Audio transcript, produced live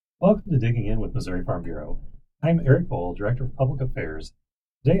Welcome to Digging In with Missouri Farm Bureau. I'm Eric Bohl, Director of Public Affairs.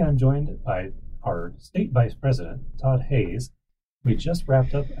 Today I'm joined by our State Vice President, Todd Hayes. We just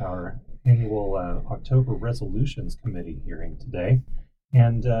wrapped up our annual October Resolutions Committee hearing today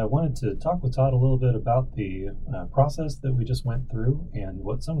and wanted to talk with Todd a little bit about the process that we just went through and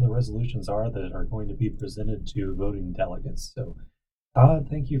what some of the resolutions are that are going to be presented to voting delegates. So, Todd,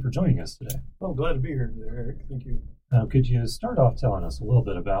 thank you for joining us today. Oh, glad to be here today, Eric. Thank you. Could you start off telling us a little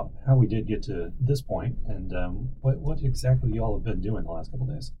bit about how we did get to this point and what exactly you all have been doing the last couple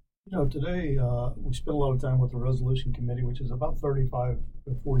of days? Today we spent a lot of time with the Resolution Committee, which is about 35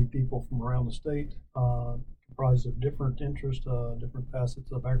 to 40 people from around the state, comprised of different interests, different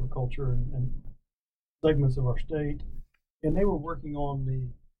facets of agriculture and segments of our state. And they were working on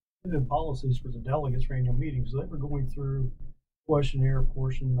the policies for the delegates for annual meetings. So they were going through questionnaire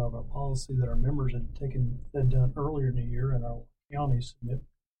portion of our policy that our members had done earlier in the year, and our counties submit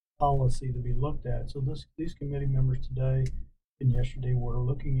policy to be looked at. So these committee members today and yesterday were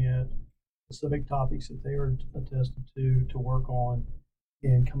looking at specific topics that they are attested to work on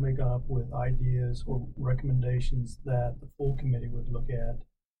and coming up with ideas or recommendations that the full committee would look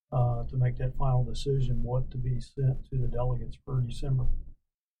at to make that final decision what to be sent to the delegates for December.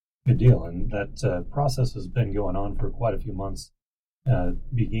 Good deal. And that process has been going on for quite a few months.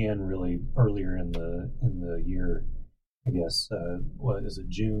 Began really earlier in the year, I guess. What is it,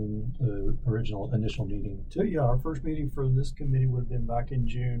 June? The initial meeting. So yeah, our first meeting for this committee would have been back in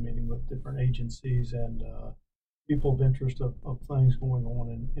June, meeting with different agencies and people of interest of things going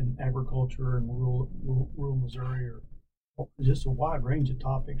on in agriculture and rural Missouri, or just a wide range of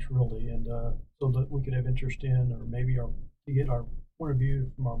topics really, and so that we could have interest in, or maybe to get our point of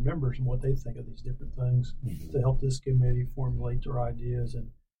view from our members and what they think of these different things to help this committee formulate their ideas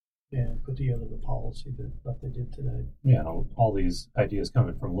and put together the policy that they did today. Yeah, all these ideas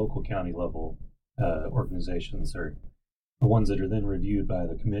coming from local county level organizations are the ones that are then reviewed by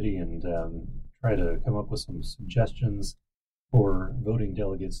the committee and try to come up with some suggestions for voting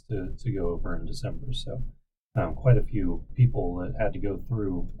delegates to go over in December. So quite a few people that had to go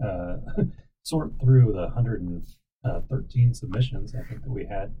through, sort through the 113 submissions, I think, that we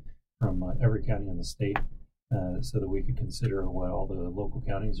had from every county in the state so that we could consider what all the local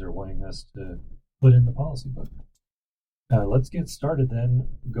counties are wanting us to put in the policy book. Let's get started then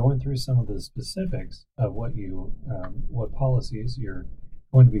going through some of the specifics of what policies you're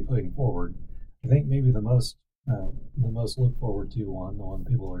going to be putting forward. I think maybe the most look forward to one, the one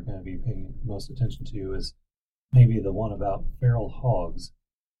people are going to be paying most attention to, is maybe the one about feral hogs.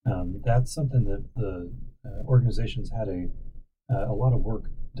 That's something that the organizations had a lot of work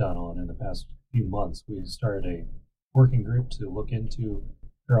done on in the past few months. We started a working group to look into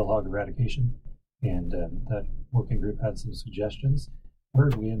feral hog eradication, and that working group had some suggestions. Where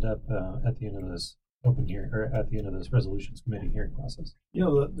did we end up at the end of this open hearing, or at the end of this resolutions committee hearing process?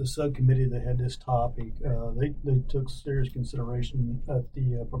 The subcommittee that had this topic, they took serious consideration at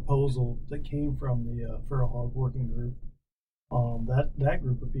the proposal that came from the feral hog working group. That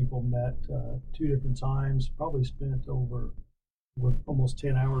group of people met two different times, probably spent with almost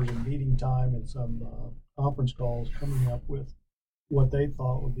 10 hours of meeting time and some conference calls coming up with what they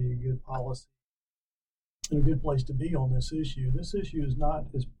thought would be a good policy and a good place to be on this issue. This issue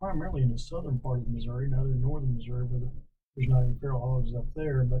is primarily in the southern part of Missouri, not in northern Missouri, where there's not any feral hogs up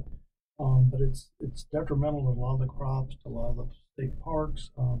there, but it's detrimental to a lot of the crops, to a lot of the state parks,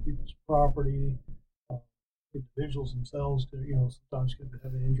 people's property. Individuals themselves could, sometimes could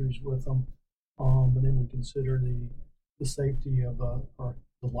have injuries with them. And then we consider the safety of the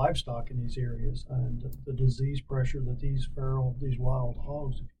livestock in these areas and the disease pressure that these wild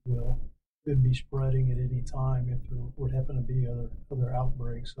hogs, if you will, could be spreading at any time if there would happen to be other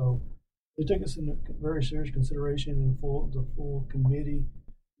outbreaks. So they took us into very serious consideration, and the full committee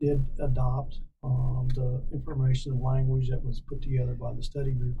did adopt the information and language that was put together by the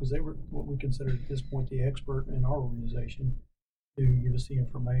study group, because they were what we considered at this point the expert in our organization to give us the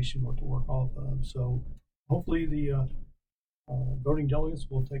information what to work off of. So hopefully the voting delegates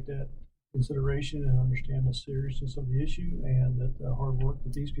will take that consideration and understand the seriousness of the issue and that the hard work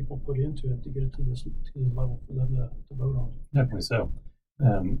that these people put into it to get it to this level for them to vote on. Definitely so.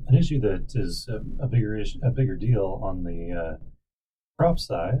 An issue that is a bigger deal on the crop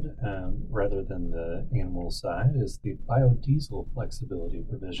side rather than the animal side is the biodiesel flexibility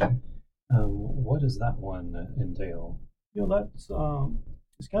provision. What does that one entail? That's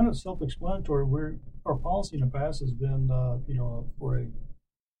it's kind of self-explanatory. Our policy in the past has been for a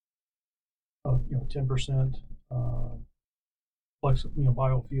 10%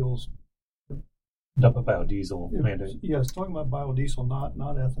 biofuels dump a biodiesel mandate. Yeah, it's talking about biodiesel, not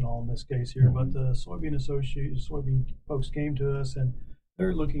ethanol in this case here, but the soybean folks came to us and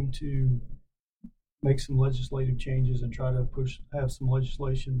they're looking to make some legislative changes and try to have some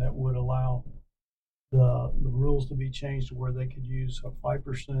legislation that would allow the rules to be changed to where they could use a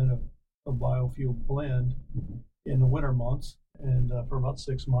 5% of biofuel blend in the winter months and for about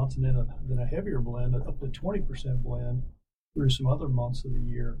 6 months, and then a heavier blend, up to 20% blend through some other months of the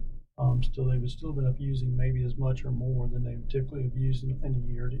year. So they would still end up using maybe as much or more than they would typically have used in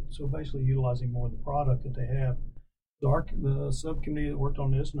a year. So basically utilizing more of the product that they have. So the subcommittee that worked on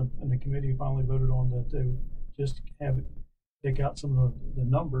this and the committee finally voted on that they would just take out some of the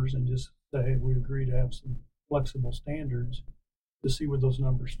numbers and just say, hey, we agree to have some flexible standards to see where those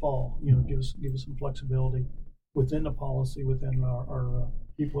numbers fall. Give us some flexibility within the policy, within our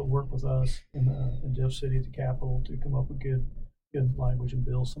people that work with us in Jeff City at the Capitol to come up with good language and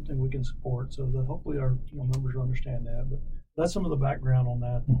bills, something we can support, so that hopefully our members will understand that. But that's some of the background on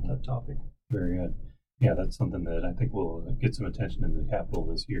that topic. Very good. Yeah, that's something that I think will get some attention in the Capitol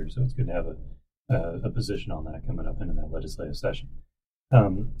this year. So it's good to have a position on that coming up into that legislative session.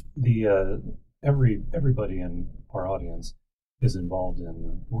 Everybody in our audience is involved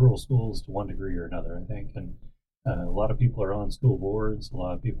in rural schools to one degree or another, I think, and a lot of people are on school boards. A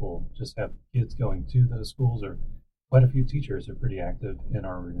lot of people just have kids going to those schools, or quite a few teachers are pretty active in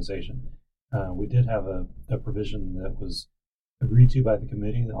our organization. We did have a provision that was agreed to by the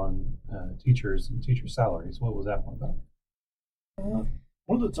committee on teachers and teacher salaries. What was that one about?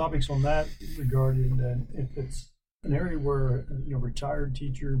 One of the topics on that regarding if it's an area where retired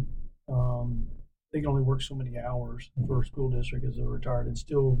teacher, they can only work so many hours for a school district as they're retired and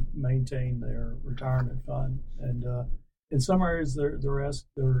still maintain their retirement fund. And in some areas, there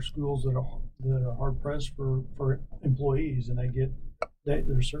are schools that are hard pressed for employees, and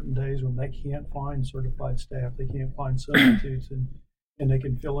there's certain days when they can't find certified staff, they can't find substitutes, and they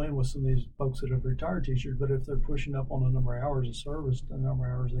can fill in with some of these folks that have retired teachers. But if they're pushing up on the number of hours of service, the number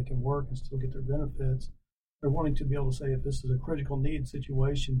of hours they can work and still get their benefits, they're wanting to be able to say if this is a critical need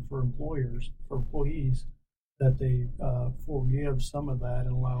situation for employees, that they forgive some of that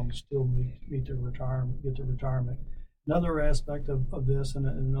and allow them to still meet their retirement, get their retirement. Another aspect of this and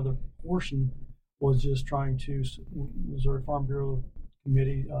another portion was just trying to, Missouri Farm Bureau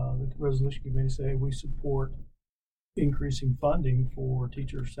Committee, the resolution committee say we support increasing funding for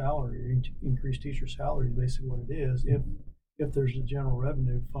teacher salary, increased teacher salary is basically what it is, if there's a general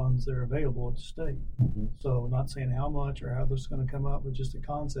revenue funds that are available at the state. So not saying how much or how this is going to come up, but just the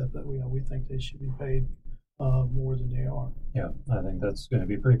concept that we think they should be paid more than they are. Yeah, I think that's going to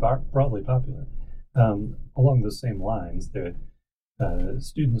be pretty broadly popular. Along those same lines, the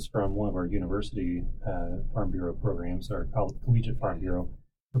students from one of our university Farm Bureau programs, our Collegiate Farm Bureau,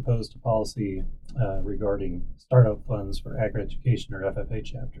 proposed a policy regarding startup funds for agri-education or FFA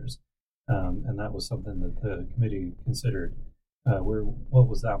chapters. And that was something that the committee considered. What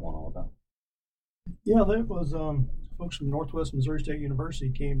was that one all about? Yeah, that was folks from Northwest Missouri State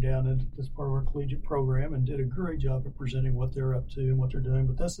University came down as part of our collegiate program and did a great job of presenting what they're up to and what they're doing.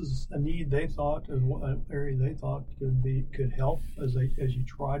 But this is a need they thought, an area they thought could help as you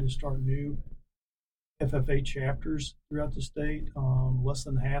try to start new FFA chapters throughout the state. Less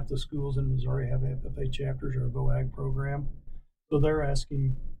than half the schools in Missouri have FFA chapters or a VOAG program. So they're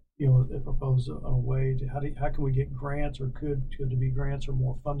asking, they propose a way to how can we get grants, or could there be grants or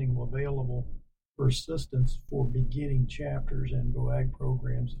more funding available for assistance for beginning chapters and VOAG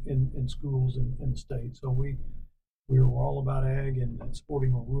programs in schools in the state. So we were all about ag and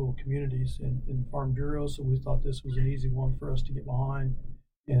supporting our rural communities in Farm Bureau, so we thought this was an easy one for us to get behind.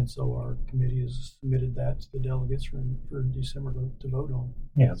 And so our committee has submitted that to the delegates for December to vote on.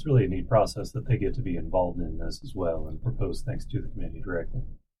 Yeah, it's really a neat process that they get to be involved in this as well and propose things to the committee directly.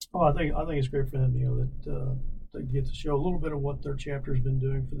 Oh, I think it's great for them, that they get to show a little bit of what their chapter's been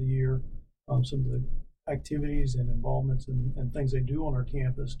doing for the year, some of the activities and involvements and things they do on our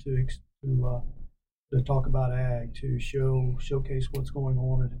campus to talk about ag, to showcase what's going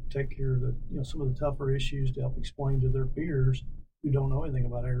on and take care of some of the tougher issues to help explain to their peers who don't know anything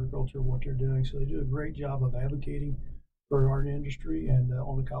about agriculture what they're doing. So they do a great job of advocating for our industry and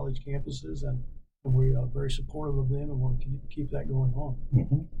on the college campuses, and we are very supportive of them and want to keep that going on.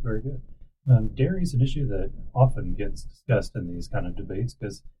 Very good. Dairy is an issue that often gets discussed in these kind of debates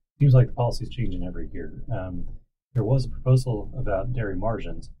because it seems like the policy is changing every year. There was a proposal about dairy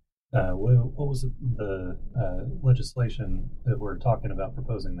margins. What was the legislation that we're talking about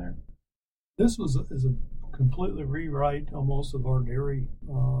proposing there? This is a completely rewrite almost of our dairy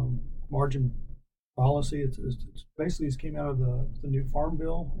margin policy. It's basically it came out of the new Farm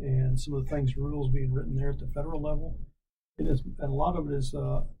Bill and some of the things, rules being written there at the federal level. And a lot of it is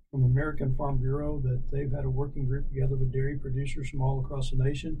from American Farm Bureau, that they've had a working group together with dairy producers from all across the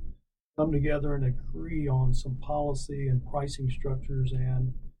nation, come together and agree on some policy and pricing structures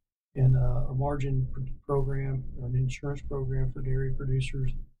and a margin program or an insurance program for dairy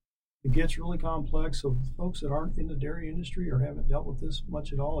producers. It gets really complex. So folks that aren't in the dairy industry or haven't dealt with this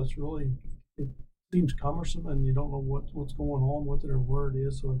much at all, it seems cumbersome, and you don't know what's going on, what their word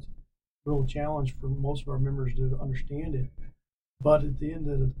is. So it's a real challenge for most of our members to understand it. But at the end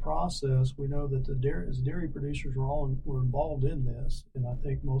of the process, we know that as dairy producers were involved in this, and I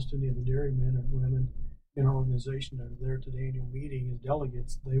think any of the dairy men and women in our organization that are there at the annual meeting as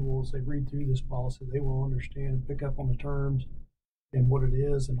delegates, as they read through this policy, they will understand and pick up on the terms and what it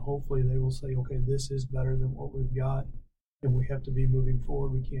is, and hopefully they will say, okay, this is better than what we've got, and we have to be moving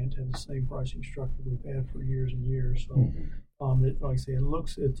forward. We can't have the same pricing structure we've had for years and years. So, like I say,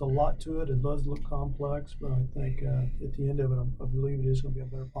 it's a lot to it. It does look complex, but I think at the end of it, I believe it is going to be a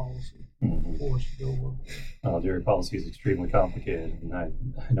better policy for us to go work with. Dairy policy is extremely complicated, and I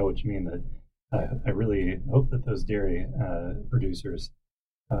know what you mean. That I really hope that those dairy producers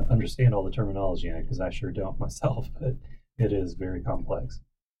understand all the terminology in it, because I sure don't myself, but it is very complex.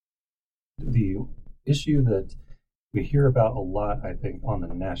 The issue that we hear about a lot, I think, on the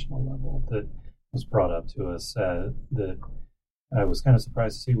national level that was brought up to us that I was kind of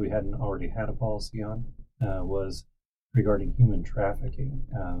surprised to see we hadn't already had a policy on was regarding human trafficking.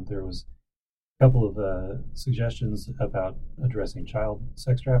 There was a couple of suggestions about addressing child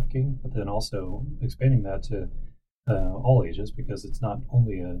sex trafficking, but then also expanding that to all ages, because it's not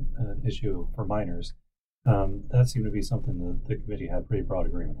only an issue for minors. That seemed to be something that the committee had pretty broad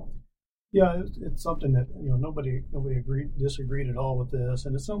agreement on. Yeah, it's something that nobody disagreed at all with this,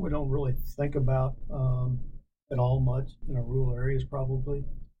 and it's something we don't really think about at all much in our rural areas probably.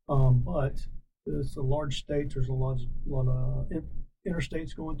 But it's a large state. There's a lot of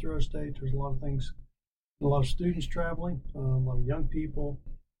interstates going through our state. There's a lot of things, a lot of students traveling, a lot of young people,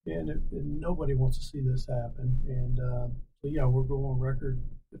 and nobody wants to see this happen. And so yeah, we're going on record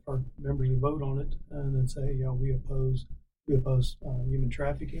if our members vote on it and then say, yeah, we oppose human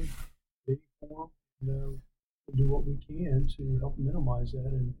trafficking. And do what we can to help minimize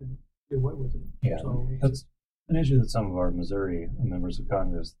that and get away with it. Yeah, so that's an issue that some of our Missouri members of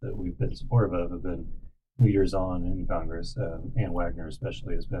Congress that we've been supportive of have been leaders on in Congress. Ann Wagner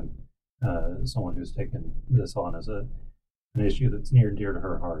especially has been someone who's taken this on as an issue that's near and dear to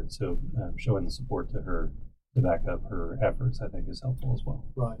her heart. So showing the support to her to back up her efforts, I think, is helpful as well.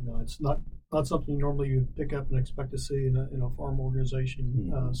 Right. No, it's not something normally you pick up and expect to see in a farm organization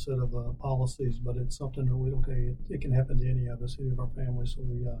set of policies, but it's something that it can happen to any of us, any of our families. So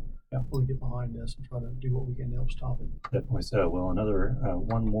we want to get behind this and try to do what we can to help stop it. Definitely so. Well, another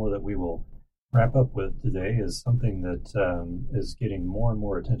one more that we will wrap up with today is something that is getting more and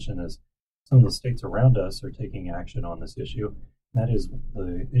more attention as some of the states around us are taking action on this issue. And that is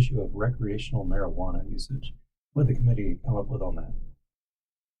the issue of recreational marijuana usage. What did the committee come up with on that?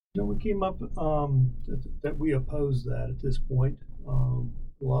 We came up that we oppose that at this point.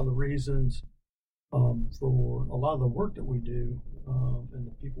 A lot of the reasons for a lot of the work that we do and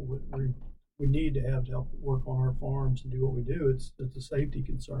the people we need to have to help work on our farms and do what we do, it's a safety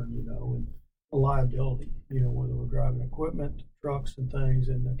concern, and reliability, whether we're driving equipment, trucks and things,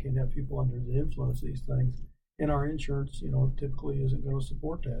 and can have people under the influence of these things. And our insurance, typically isn't going to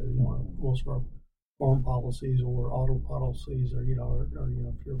support that. Most of our farm policies or auto policies, or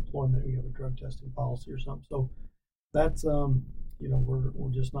if your employment, you have a drug testing policy or something. So that's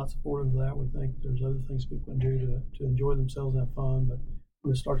we're just not supportive of that. We think there's other things people can do to enjoy themselves and have fun, but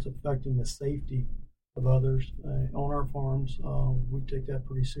when it starts affecting the safety of others on our farms, we take that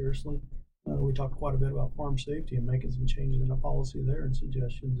pretty seriously. We talked quite a bit about farm safety and making some changes in the policy there and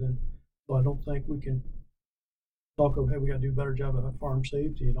suggestions, and so I don't think we can talk of, hey, we got to do a better job of farm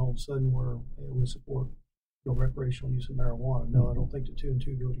safety, and all of a sudden we support recreational use of marijuana. No, I don't think the two and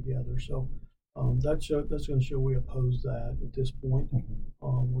two go together. So that's going to show we oppose that at this point.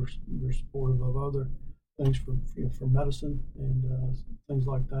 We're supportive of other things for medicine and things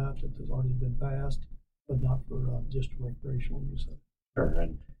like that has already been passed, but not for just recreational use of it. Sure,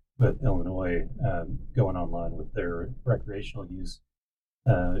 and with Illinois going online with their recreational use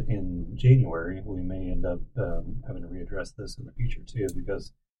in January, we may end up having to readdress this in the future too,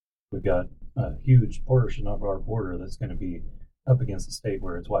 because we've got a huge portion of our border that's going to be up against the state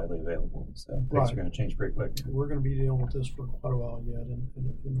where it's widely available. So things are going to change pretty quick. We're going to be dealing with this for quite a while yet in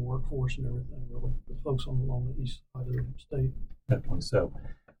the workforce and everything, really, the folks along the east side of the state. Definitely so.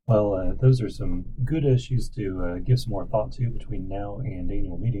 Well, those are some good issues to give some more thought to between now and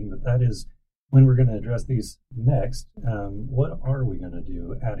annual meeting, but that is when we're going to address these next. What are we going to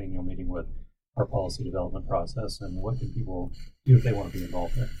do at annual meeting with our policy development process, and what can people do if they want to be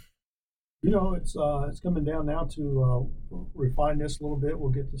involved there? It's coming down now to refine this a little bit.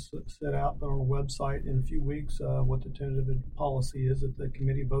 We'll get this set out on our website in a few weeks. What the tentative policy is that the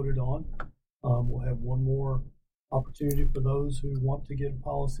committee voted on. We'll have one more opportunity for those who want to get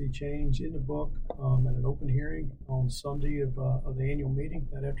policy change in the book at an open hearing on Sunday of the annual meeting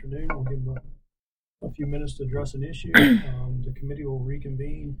that afternoon. We'll give them a few minutes to address an issue. The committee will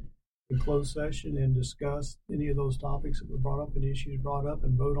reconvene in closed session and discuss any of those topics that were brought up and issues brought up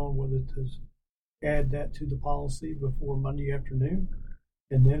and vote on whether to add that to the policy before Monday afternoon.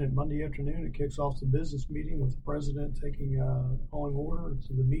 And then at Monday afternoon, it kicks off the business meeting with the president calling order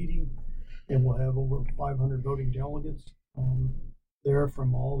to the meeting. And we'll have over 500 voting delegates there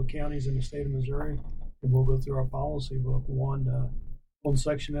from all the counties in the state of Missouri. And we'll go through our policy book one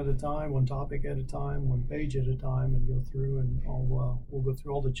section at a time, one topic at a time, one page at a time, and go through and we'll go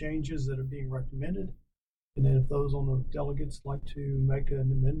through all the changes that are being recommended. And then if those on the delegates like to make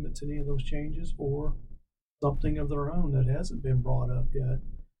an amendment to any of those changes or something of their own that hasn't been brought up yet,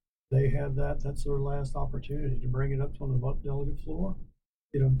 they have that's their last opportunity to bring it up on the delegate floor.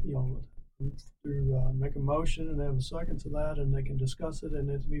 Make a motion and have a second to that, and they can discuss it, and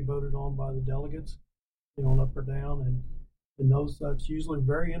it's be voted on by the delegates, up or down. And that's usually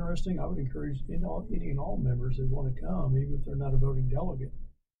very interesting. I would encourage any and all members that want to come, even if they're not a voting delegate,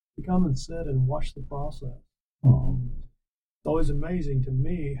 to come and sit and watch the process. It's always amazing to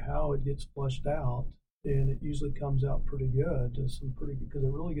me how it gets fleshed out, and it usually comes out pretty good. Because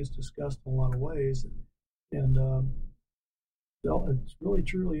it really gets discussed in a lot of ways, and it really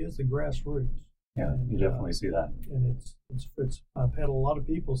truly is the grassroots. Yeah, you definitely see that. And it's I've had a lot of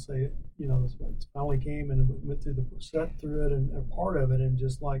people say, it finally came and went through sat through it and a part of it, and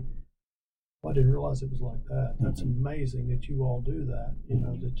just like, I didn't realize it was like that. Mm-hmm. That's amazing that you all do that.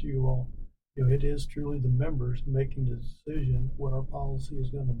 That you all, it is truly the members making the decision what our policy is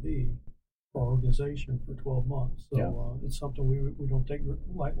going to be for our organization for 12 months. So it's something we don't take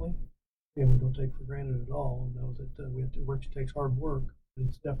lightly, and we don't take for granted at all. And know that we have to work. It takes hard work.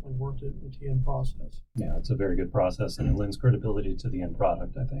 It's definitely worth it at the end process. Yeah, it's a very good process, and it lends credibility to the end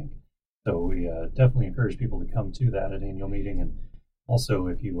product, I think. So we definitely encourage people to come to that at annual meeting. And also,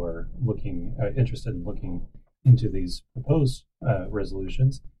 if you are interested in looking into these proposed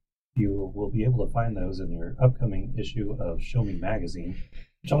resolutions, you will be able to find those in your upcoming issue of Show Me Magazine,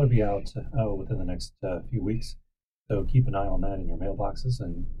 which ought to be out within the next few weeks. So keep an eye on that in your mailboxes,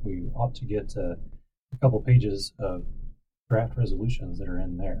 and we ought to get a couple pages of draft resolutions that are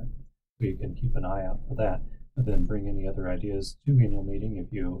in there. So you can keep an eye out for that, and then bring any other ideas to annual meeting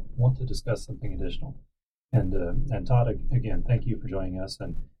if you want to discuss something additional. And Todd, again, thank you for joining us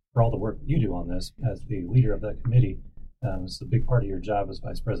and for all the work that you do on this as the leader of that committee. It's a big part of your job as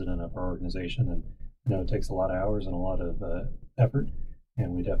vice president of our organization, and I know it takes a lot of hours and a lot of effort,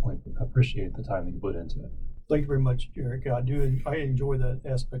 and we definitely appreciate the time that you put into it. Thank you very much, Eric. I enjoy that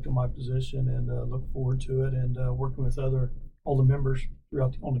aspect of my position, and look forward to it, and working with all the members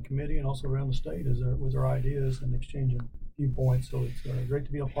on the committee and also around the state with their ideas and exchanging viewpoints. So it's great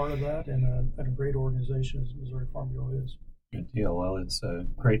to be a part of that, and at a great organization as Missouri Farm Bureau is. Good deal. Well, it's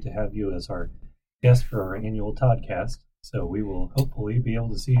great to have you as our guest for our annual Toddcast. So we will hopefully be able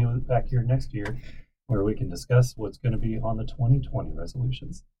to see you back here next year, where we can discuss what's going to be on the 2020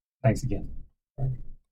 resolutions. Thanks again. Thank you.